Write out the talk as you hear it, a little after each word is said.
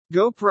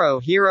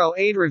GoPro Hero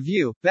 8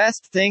 Review,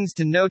 Best Things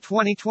to Know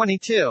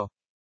 2022.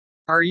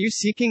 Are you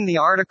seeking the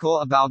article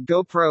about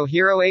GoPro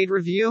Hero 8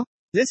 Review?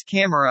 This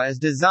camera is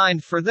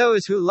designed for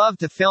those who love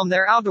to film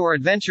their outdoor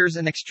adventures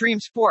and extreme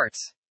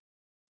sports.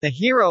 The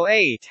Hero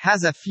 8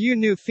 has a few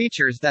new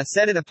features that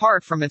set it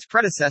apart from its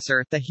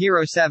predecessor, the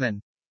Hero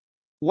 7.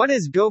 What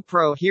is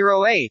GoPro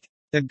Hero 8?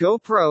 The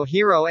GoPro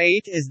Hero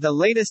 8 is the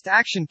latest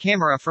action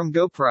camera from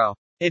GoPro.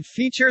 It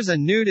features a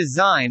new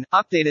design,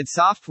 updated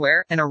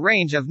software, and a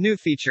range of new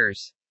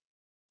features.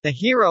 The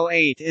Hero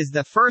 8 is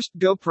the first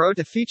GoPro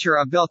to feature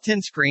a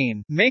built-in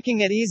screen, making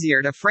it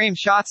easier to frame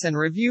shots and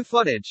review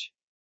footage.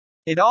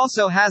 It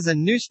also has a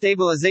new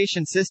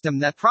stabilization system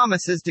that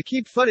promises to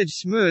keep footage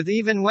smooth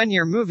even when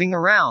you're moving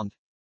around.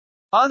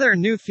 Other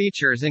new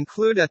features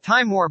include a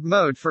time warp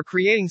mode for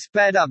creating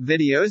sped-up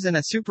videos and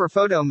a super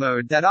photo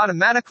mode that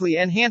automatically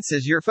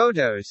enhances your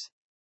photos.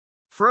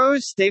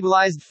 Pros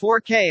stabilized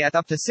 4K at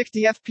up to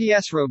 60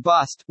 FPS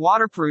robust,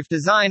 waterproof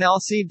design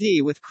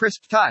LCD with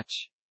crisp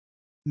touch.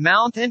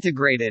 Mount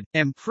integrated,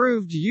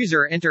 improved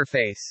user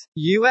interface.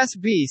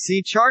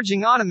 USB-C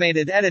charging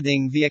automated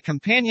editing via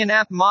companion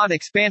app mod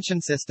expansion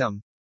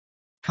system.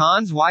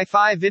 Cons: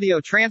 Wi-Fi video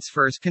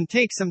transfers can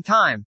take some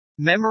time.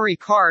 Memory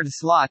card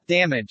slot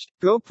damaged.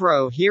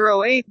 GoPro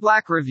Hero 8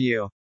 Black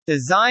Review.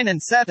 Design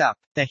and setup.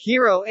 The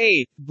Hero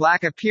 8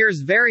 Black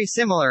appears very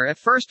similar at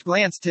first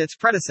glance to its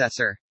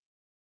predecessor.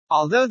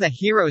 Although the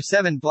Hero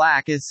 7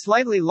 Black is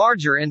slightly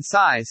larger in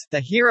size, the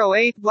Hero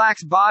 8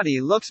 Black's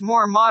body looks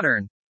more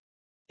modern.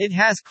 It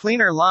has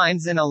cleaner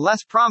lines and a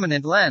less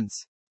prominent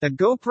lens. The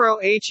GoPro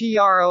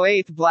Hero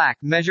 8 Black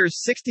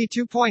measures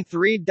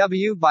 62.3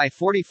 w by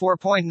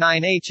 44.9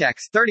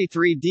 hx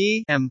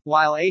 33D m,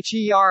 while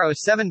Hero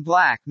 7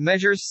 Black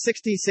measures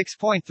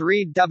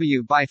 66.3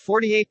 w by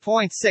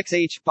 48.6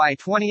 h by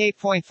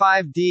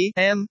 28.5 d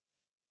m.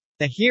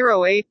 The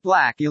Hero 8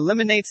 Black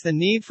eliminates the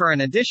need for an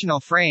additional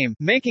frame,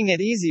 making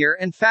it easier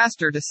and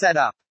faster to set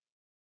up.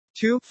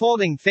 2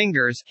 folding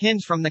fingers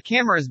hinge from the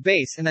camera's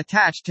base and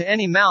attach to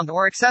any mount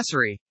or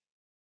accessory.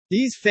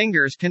 These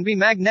fingers can be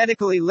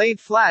magnetically laid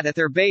flat at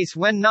their base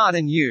when not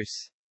in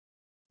use.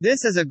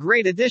 This is a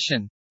great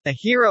addition. The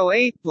Hero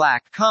 8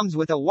 Black comes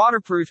with a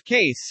waterproof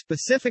case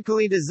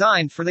specifically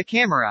designed for the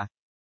camera.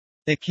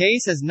 The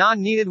case is not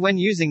needed when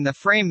using the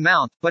frame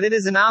mount, but it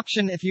is an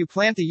option if you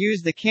plan to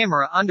use the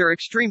camera under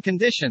extreme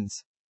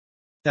conditions.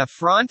 The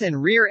front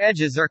and rear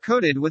edges are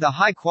coated with a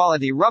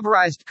high-quality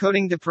rubberized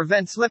coating to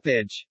prevent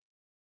slippage.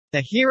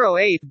 The Hero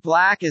 8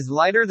 Black is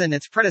lighter than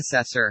its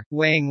predecessor,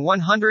 weighing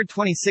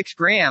 126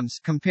 grams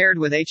compared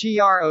with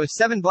Hero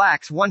 7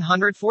 Black's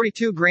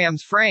 142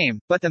 grams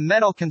frame, but the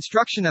metal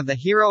construction of the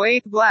Hero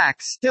 8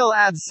 Black still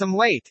adds some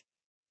weight.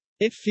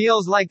 It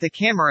feels like the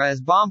camera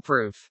is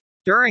bomb-proof.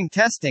 During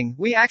testing,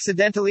 we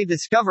accidentally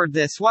discovered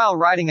this while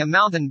riding a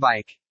mountain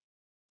bike.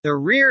 The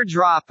rear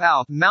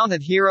drop-out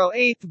mounted Hero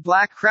 8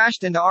 Black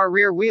crashed into our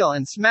rear wheel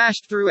and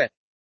smashed through it.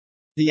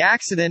 The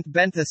accident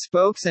bent the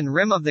spokes and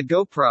rim of the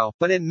GoPro,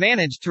 but it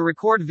managed to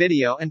record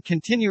video and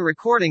continue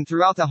recording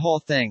throughout the whole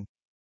thing.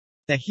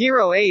 The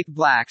Hero 8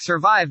 Black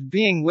survived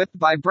being whipped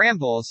by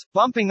brambles,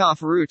 bumping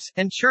off roots,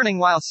 and churning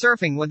while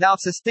surfing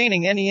without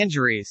sustaining any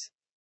injuries.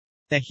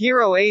 The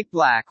Hero 8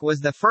 Black was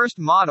the first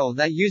model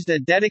that used a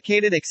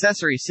dedicated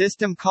accessory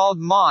system called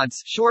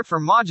mods, short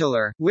for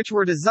modular, which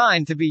were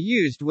designed to be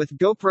used with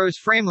GoPro's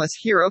frameless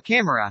Hero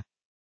camera.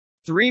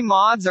 3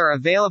 mods are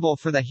available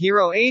for the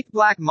Hero 8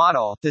 Black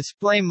model.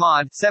 Display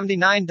mod,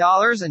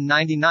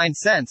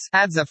 $79.99,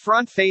 adds a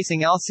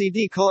front-facing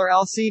LCD color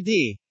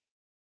LCD.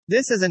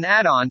 This is an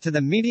add-on to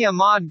the Media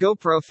Mod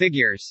GoPro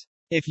figures.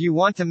 If you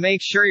want to make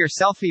sure your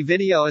selfie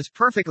video is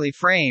perfectly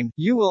framed,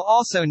 you will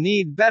also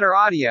need better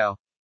audio.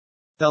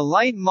 The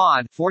Light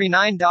Mod,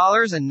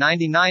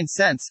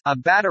 $49.99, a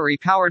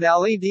battery-powered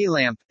LED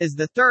lamp, is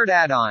the third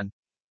add-on.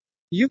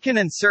 You can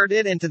insert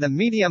it into the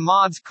Media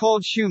Mod's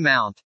cold shoe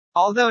mount.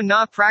 Although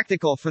not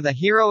practical for the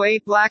Hero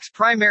 8 Black's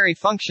primary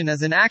function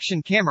as an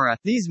action camera,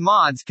 these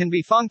mods can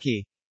be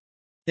funky.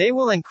 They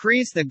will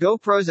increase the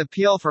GoPro's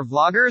appeal for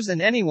vloggers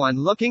and anyone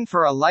looking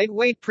for a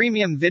lightweight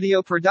premium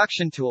video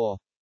production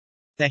tool.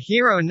 The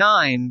Hero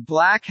 9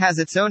 Black has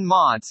its own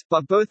mods,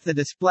 but both the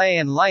display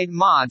and light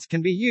mods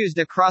can be used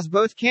across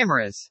both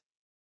cameras.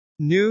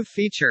 New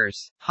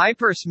features.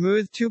 Hyper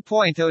Smooth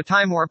 2.0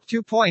 Time Warp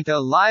 2.0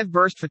 Live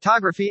Burst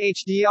Photography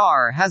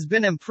HDR has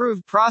been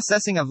improved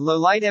processing of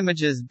low-light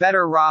images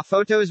better raw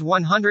photos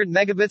 100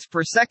 megabits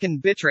per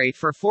second bitrate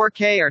for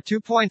 4K or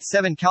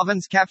 2.7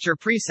 Kelvins capture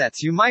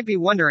presets. You might be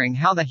wondering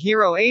how the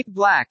Hero 8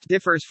 Black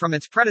differs from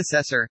its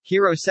predecessor,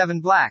 Hero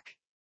 7 Black.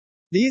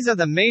 These are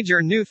the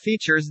major new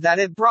features that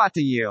it brought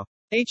to you.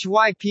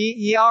 HYPERSMOOTH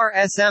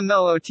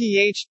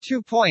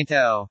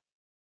 2.0.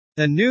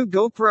 The new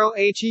GoPro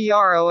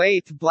Hero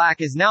 8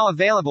 Black is now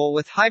available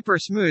with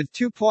HyperSmooth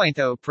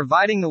 2.0,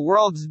 providing the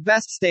world's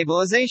best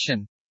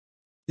stabilization.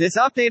 This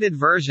updated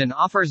version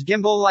offers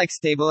gimbal-like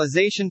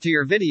stabilization to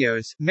your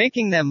videos,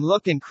 making them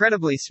look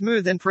incredibly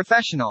smooth and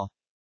professional.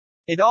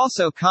 It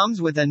also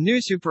comes with a new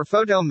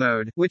superphoto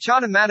mode, which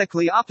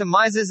automatically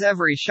optimizes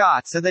every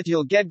shot so that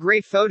you'll get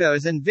great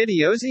photos and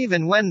videos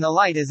even when the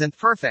light isn't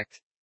perfect.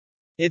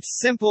 It's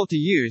simple to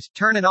use,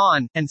 turn it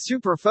on, and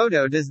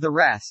superphoto does the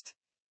rest.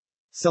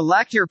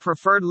 Select your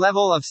preferred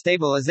level of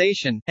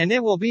stabilization, and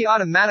it will be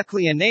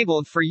automatically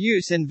enabled for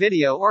use in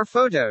video or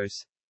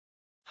photos.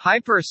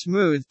 Hyper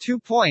Smooth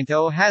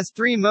 2.0 has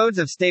 3 modes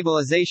of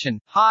stabilization: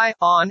 high,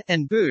 on,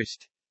 and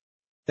boost.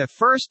 The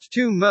first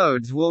 2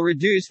 modes will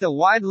reduce the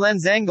wide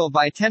lens angle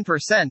by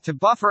 10% to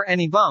buffer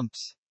any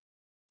bumps.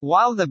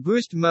 While the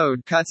boost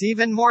mode cuts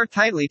even more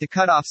tightly to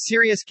cut off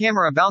serious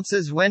camera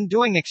bounces when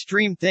doing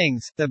extreme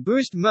things, the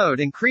boost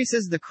mode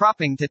increases the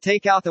cropping to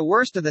take out the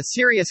worst of the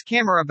serious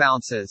camera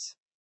bounces.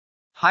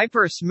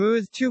 Hyper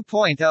Smooth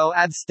 2.0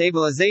 adds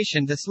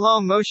stabilization to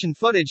slow-motion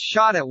footage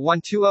shot at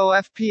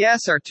 120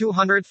 fps or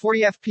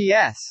 240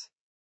 fps.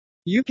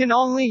 You can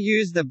only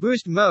use the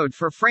boost mode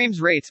for frames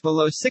rates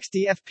below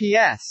 60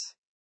 fps.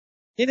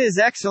 It is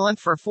excellent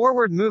for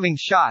forward-moving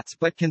shots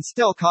but can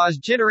still cause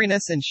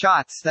jitteriness in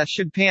shots that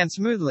should pan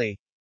smoothly.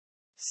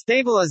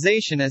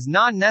 Stabilization is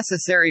not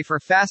necessary for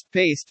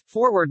fast-paced,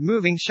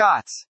 forward-moving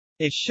shots.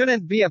 It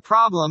shouldn't be a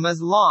problem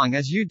as long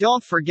as you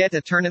don't forget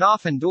to turn it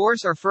off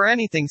indoors or for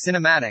anything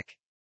cinematic.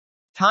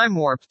 Time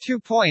Warp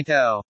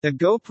 2.0. The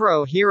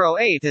GoPro Hero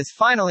 8 is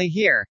finally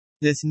here.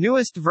 This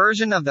newest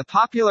version of the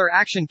popular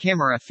action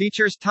camera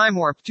features Time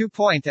Warp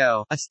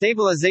 2.0, a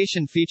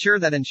stabilization feature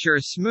that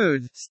ensures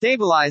smooth,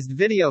 stabilized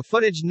video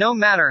footage no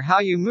matter how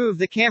you move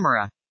the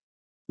camera.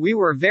 We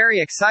were very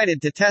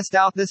excited to test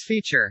out this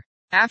feature.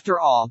 After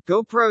all,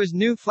 GoPro's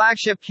new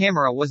flagship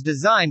camera was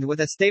designed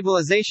with a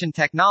stabilization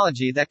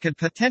technology that could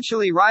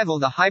potentially rival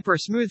the Hyper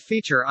Smooth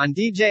feature on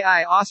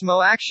DJI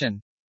Osmo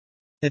Action.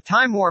 The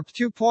Time Warp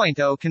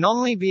 2.0 can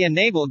only be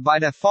enabled by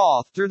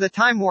default through the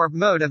Time Warp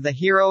mode of the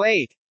Hero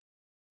 8.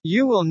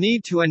 You will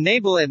need to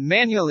enable it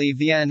manually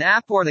via an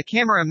app or the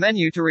camera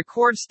menu to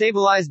record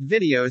stabilized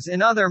videos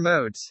in other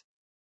modes.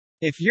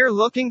 If you're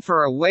looking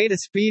for a way to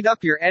speed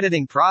up your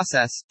editing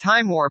process,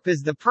 Time Warp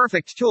is the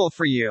perfect tool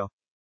for you.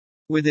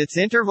 With its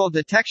interval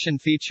detection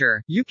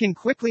feature, you can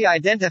quickly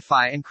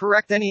identify and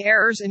correct any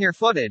errors in your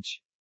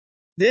footage.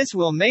 This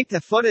will make the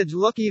footage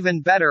look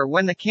even better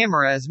when the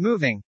camera is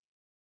moving.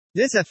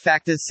 This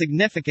effect is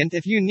significant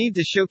if you need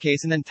to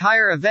showcase an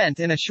entire event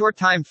in a short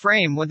time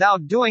frame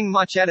without doing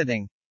much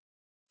editing.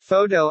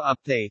 Photo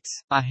updates.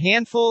 A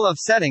handful of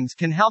settings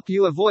can help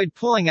you avoid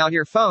pulling out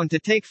your phone to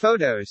take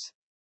photos.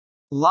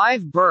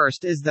 Live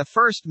Burst is the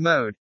first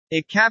mode.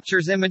 It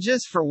captures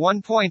images for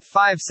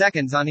 1.5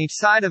 seconds on each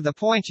side of the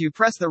point you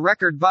press the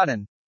record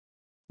button.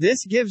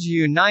 This gives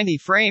you 90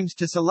 frames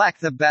to select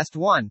the best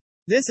one.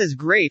 This is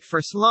great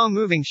for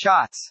slow-moving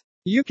shots.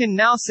 You can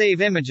now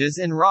save images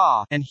in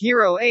RAW, and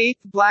Hero 8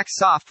 Black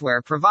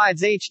software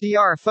provides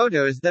HDR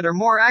photos that are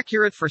more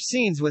accurate for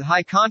scenes with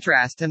high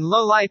contrast and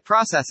low light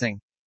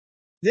processing.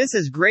 This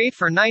is great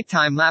for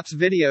nighttime lapse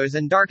videos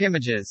and dark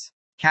images.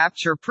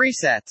 Capture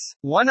presets.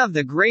 One of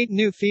the great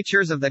new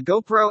features of the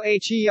GoPro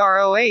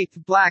Hero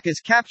 8 Black is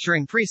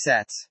capturing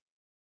presets.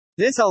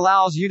 This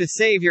allows you to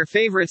save your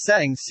favorite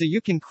settings so you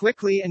can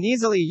quickly and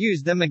easily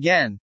use them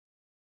again.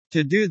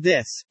 To do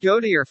this, go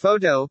to your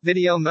photo,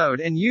 video mode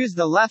and use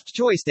the left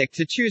joystick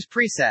to choose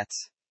presets.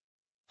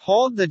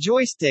 Hold the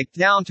joystick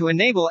down to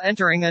enable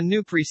entering a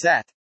new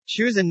preset.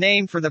 Choose a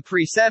name for the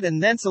preset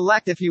and then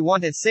select if you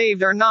want it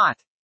saved or not.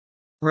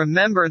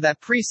 Remember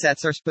that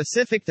presets are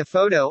specific to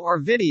photo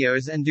or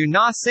videos and do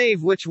not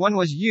save which one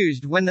was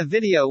used when the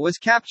video was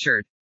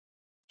captured.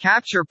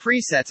 Capture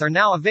presets are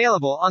now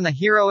available on the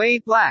Hero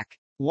 8 Black.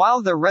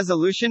 While the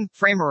resolution,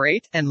 frame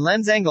rate, and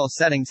lens angle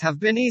settings have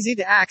been easy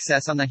to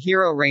access on the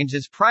Hero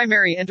range's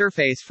primary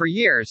interface for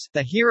years,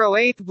 the Hero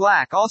 8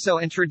 Black also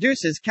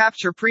introduces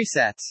capture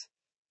presets.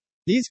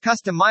 These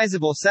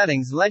customizable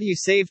settings let you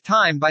save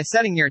time by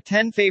setting your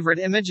 10 favorite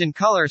image and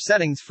color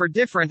settings for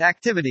different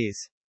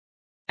activities.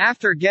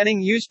 After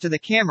getting used to the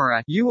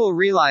camera, you will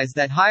realize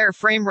that higher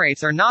frame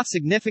rates are not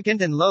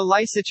significant in low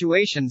light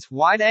situations,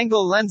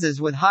 wide-angle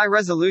lenses with high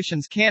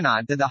resolutions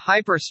cannot do the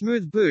Hyper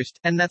Smooth boost,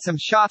 and that some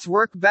shots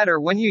work better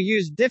when you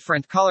use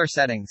different color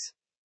settings.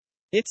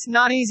 It's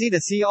not easy to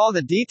see all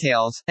the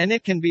details, and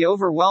it can be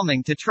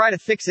overwhelming to try to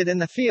fix it in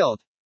the field.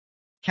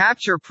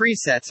 Capture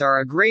presets are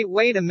a great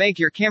way to make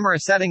your camera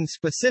settings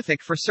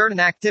specific for certain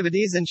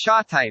activities and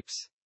shot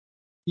types.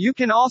 You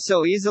can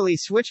also easily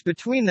switch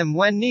between them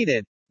when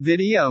needed.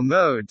 Video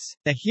modes.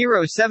 The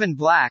Hero 7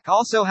 Black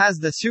also has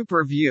the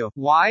Super View,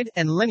 wide,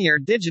 and linear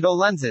digital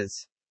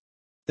lenses.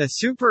 The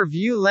Super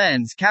View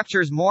lens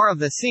captures more of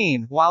the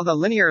scene, while the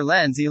linear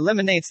lens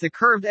eliminates the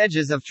curved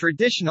edges of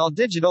traditional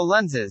digital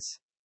lenses.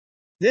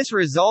 This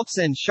results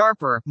in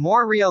sharper,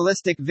 more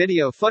realistic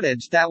video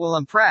footage that will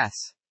impress.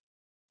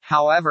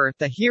 However,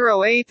 the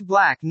Hero 8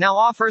 Black now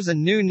offers a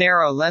new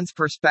narrow lens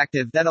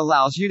perspective that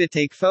allows you to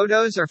take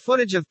photos or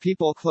footage of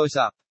people close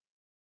up.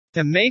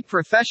 To make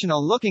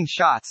professional-looking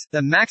shots,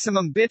 the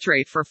maximum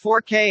bitrate for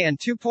 4K and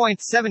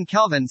 2.7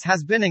 kelvins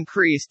has been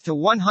increased to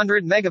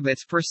 100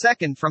 megabits per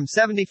second from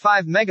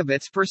 75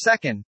 megabits per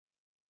second.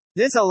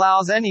 This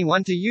allows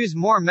anyone to use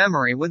more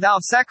memory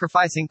without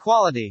sacrificing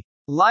quality.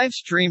 Live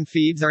stream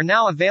feeds are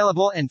now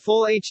available in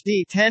full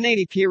HD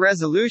 1080p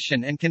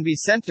resolution and can be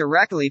sent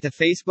directly to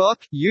Facebook,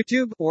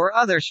 YouTube, or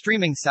other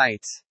streaming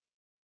sites.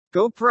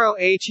 GoPro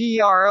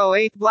Hero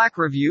 8 Black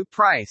Review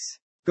Price.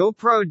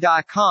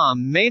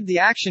 GoPro.com made the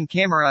action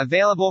camera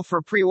available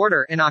for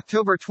pre-order in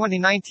October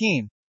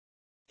 2019.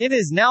 It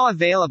is now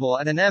available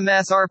at an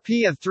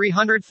MSRP of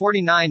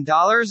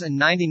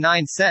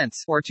 $349.99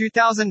 or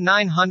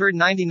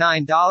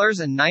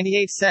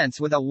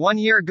 $2,999.98 with a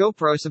 1-year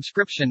GoPro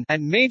subscription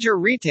at major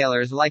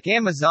retailers like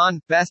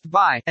Amazon, Best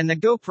Buy, and the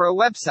GoPro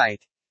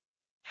website.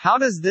 How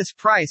does this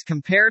price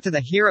compare to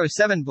the Hero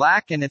 7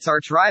 Black and its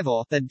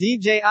arch-rival, the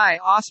DJI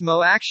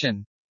Osmo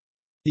Action?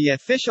 The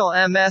official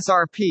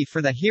MSRP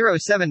for the Hero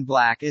 7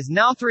 Black is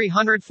now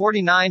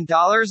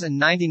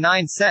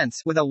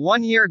 $349.99 with a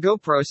 1-year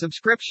GoPro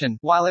subscription,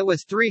 while it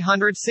was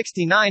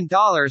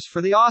 $369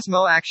 for the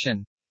Osmo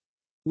Action.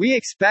 We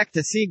expect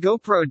to see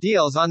GoPro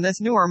deals on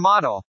this newer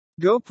model.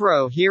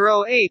 GoPro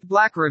Hero 8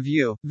 Black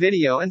Review,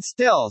 Video and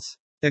Stills.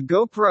 The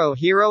GoPro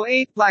Hero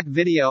 8 Black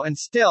video and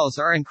stills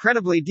are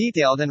incredibly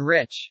detailed and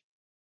rich.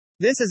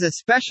 This is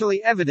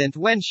especially evident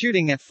when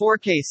shooting at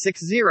 4K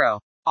 60.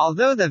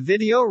 Although the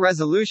video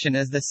resolution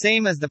is the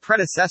same as the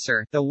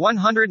predecessor, the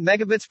 100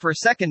 megabits per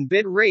second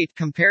bit rate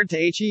compared to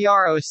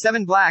Hero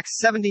 7 Black's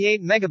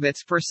 78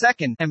 megabits per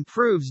second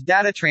improves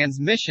data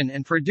transmission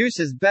and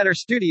produces better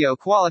studio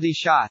quality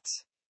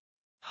shots.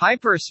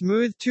 Hyper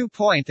Smooth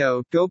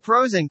 2.0,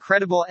 GoPro's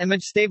incredible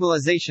image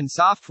stabilization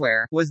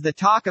software, was the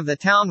talk of the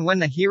town when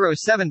the Hero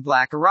 7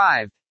 Black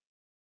arrived.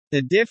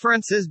 The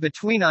differences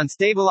between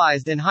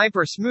unstabilized and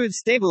hyper smooth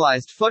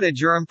stabilized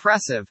footage are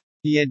impressive.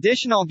 The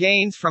additional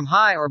gains from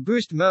high or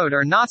boost mode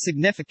are not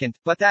significant,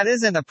 but that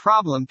isn't a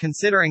problem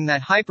considering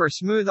that Hyper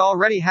Smooth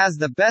already has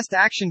the best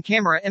action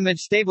camera image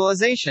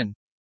stabilization.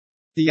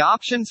 The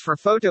options for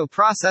photo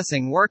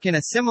processing work in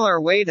a similar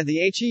way to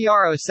the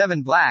Hero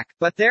 7 Black,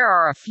 but there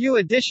are a few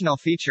additional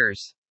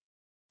features.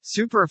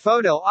 Super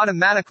Photo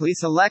automatically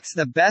selects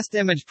the best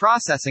image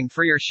processing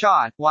for your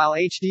shot, while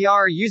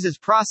HDR uses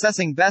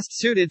processing best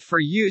suited for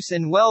use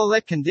in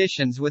well-lit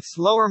conditions with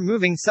slower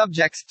moving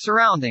subjects,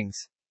 surroundings.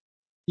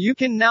 You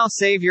can now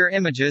save your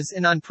images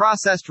in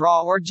unprocessed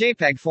RAW or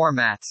JPEG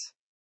formats.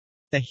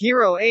 The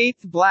Hero 8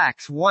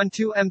 Black's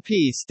 12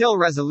 MP still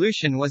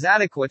resolution was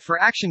adequate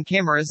for action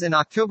cameras in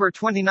October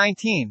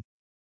 2019.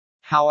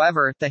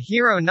 However, the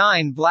Hero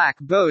 9 Black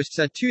boasts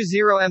a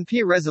 20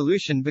 MP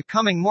resolution,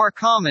 becoming more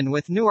common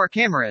with newer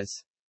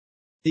cameras.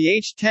 The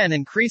H10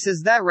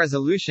 increases that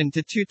resolution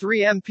to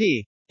 23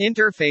 MP.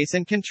 Interface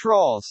and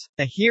controls.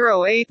 The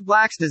Hero 8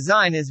 Black's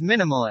design is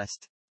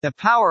minimalist. The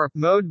Power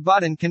Mode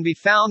button can be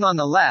found on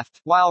the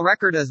left, while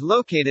Record is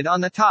located on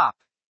the top.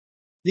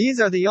 These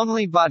are the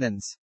only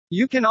buttons.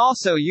 You can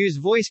also use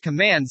voice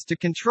commands to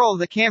control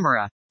the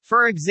camera.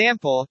 For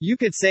example, you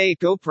could say,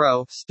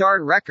 GoPro,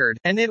 start record,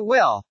 and it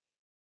will.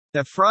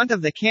 The front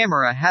of the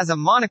camera has a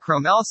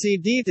monochrome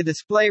LCD to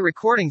display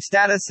recording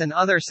status and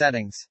other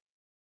settings.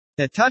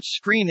 The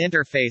touchscreen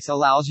interface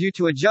allows you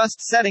to adjust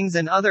settings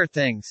and other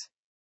things.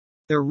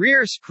 The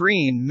rear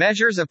screen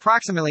measures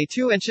approximately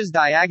 2 inches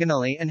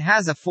diagonally and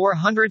has a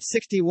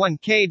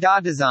 461K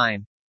dot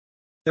design.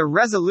 The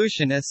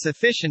resolution is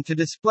sufficient to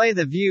display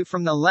the view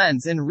from the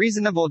lens in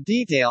reasonable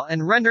detail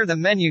and render the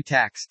menu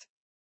text.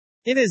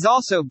 It is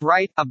also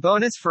bright, a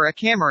bonus for a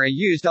camera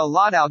used a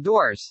lot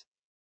outdoors.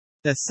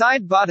 The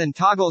side button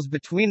toggles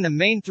between the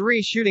main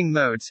 3 shooting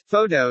modes: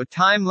 photo,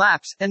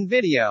 time-lapse, and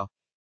video.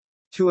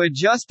 To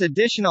adjust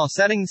additional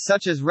settings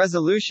such as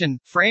resolution,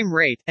 frame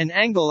rate, and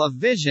angle of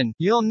vision,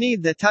 you'll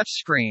need the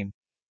touchscreen.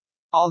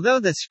 Although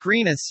the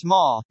screen is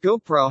small,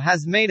 GoPro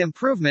has made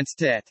improvements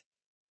to it.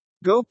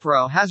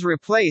 GoPro has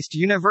replaced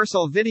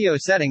universal video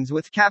settings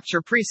with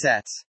capture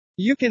presets.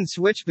 You can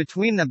switch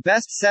between the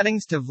best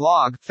settings to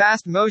vlog,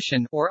 fast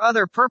motion, or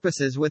other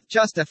purposes with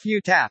just a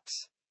few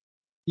taps.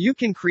 You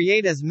can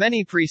create as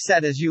many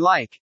presets as you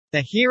like.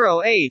 The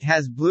Hero 8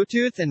 has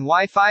Bluetooth and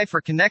Wi-Fi for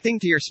connecting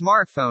to your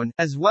smartphone,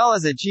 as well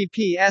as a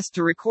GPS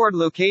to record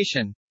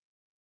location.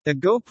 The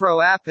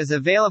GoPro app is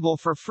available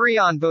for free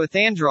on both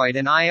Android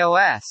and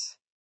iOS.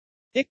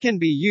 It can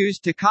be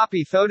used to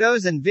copy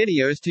photos and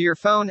videos to your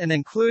phone and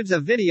includes a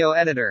video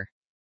editor.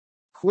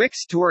 Quick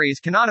Stories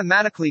can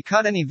automatically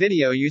cut any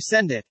video you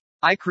send it.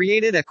 I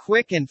created a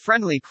quick and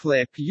friendly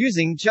clip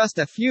using just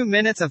a few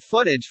minutes of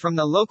footage from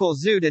the local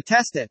zoo to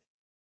test it.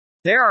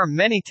 There are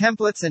many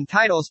templates and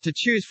titles to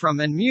choose from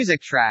and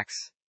music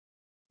tracks.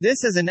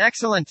 This is an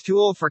excellent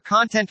tool for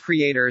content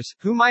creators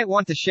who might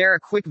want to share a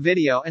quick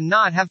video and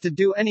not have to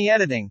do any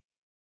editing.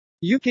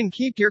 You can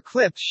keep your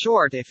clips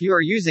short if you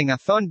are using a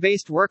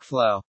phone-based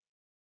workflow.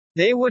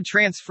 They would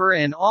transfer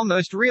in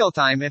almost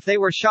real-time if they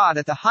were shot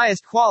at the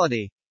highest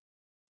quality.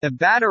 The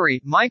battery,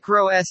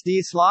 micro SD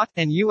slot,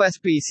 and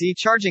USB-C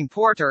charging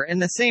port are in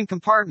the same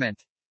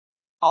compartment.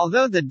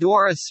 Although the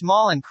door is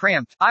small and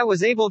cramped, I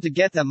was able to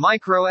get the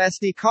micro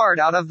SD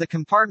card out of the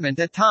compartment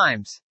at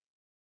times.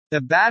 The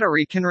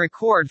battery can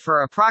record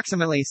for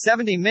approximately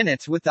 70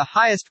 minutes with the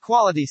highest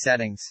quality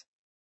settings.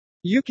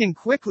 You can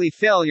quickly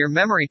fill your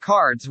memory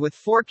cards with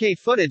 4K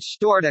footage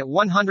stored at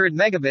 100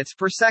 megabits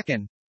per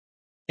second.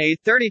 A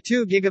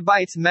 32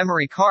 GB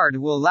memory card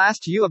will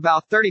last you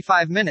about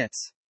 35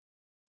 minutes.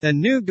 The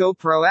new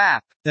GoPro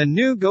app. The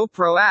new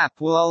GoPro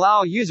app will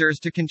allow users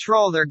to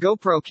control their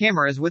GoPro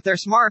cameras with their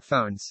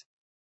smartphones.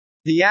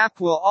 The app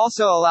will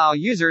also allow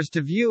users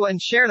to view and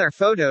share their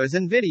photos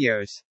and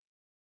videos.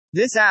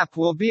 This app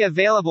will be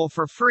available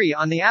for free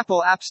on the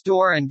Apple App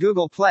Store and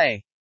Google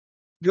Play.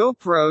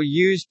 GoPro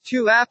used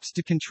two apps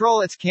to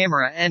control its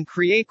camera and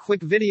create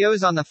quick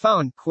videos on the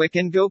phone, Quick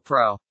and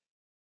GoPro.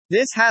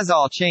 This has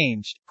all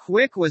changed.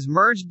 Quick was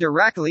merged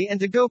directly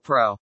into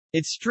GoPro.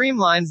 It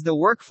streamlines the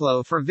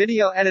workflow for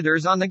video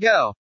editors on the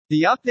go.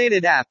 The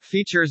updated app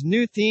features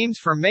new themes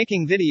for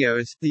making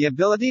videos, the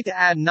ability to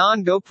add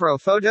non-GoPro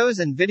photos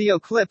and video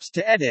clips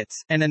to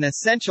edits, and an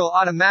essential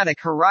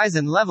automatic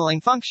horizon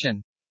leveling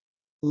function.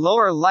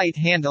 Lower light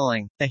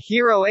handling. The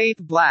Hero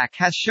 8 Black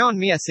has shown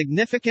me a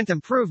significant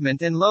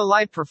improvement in low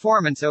light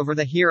performance over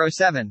the Hero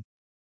 7.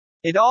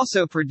 It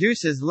also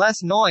produces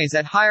less noise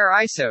at higher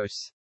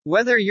ISOs.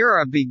 Whether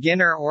you're a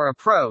beginner or a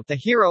pro, the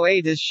Hero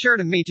 8 is sure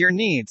to meet your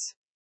needs.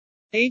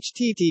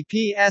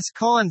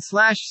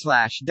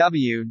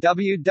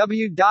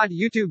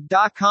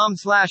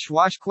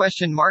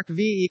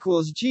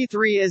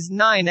 https://www.youtube.com/watch?v=G3 is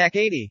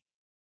 9x80.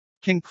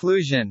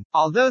 Conclusion.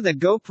 Although the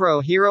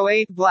GoPro Hero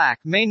 8 Black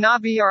may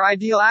not be your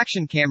ideal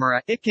action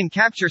camera, it can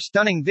capture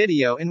stunning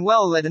video in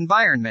well-lit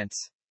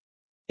environments.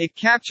 It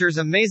captures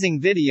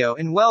amazing video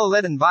in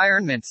well-lit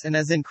environments and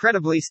is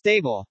incredibly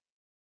stable.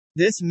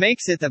 This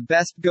makes it the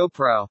best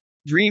GoPro.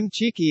 Dream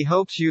Cheeky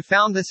hopes you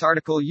found this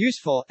article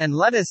useful, and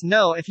let us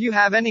know if you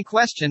have any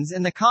questions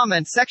in the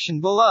comment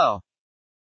section below.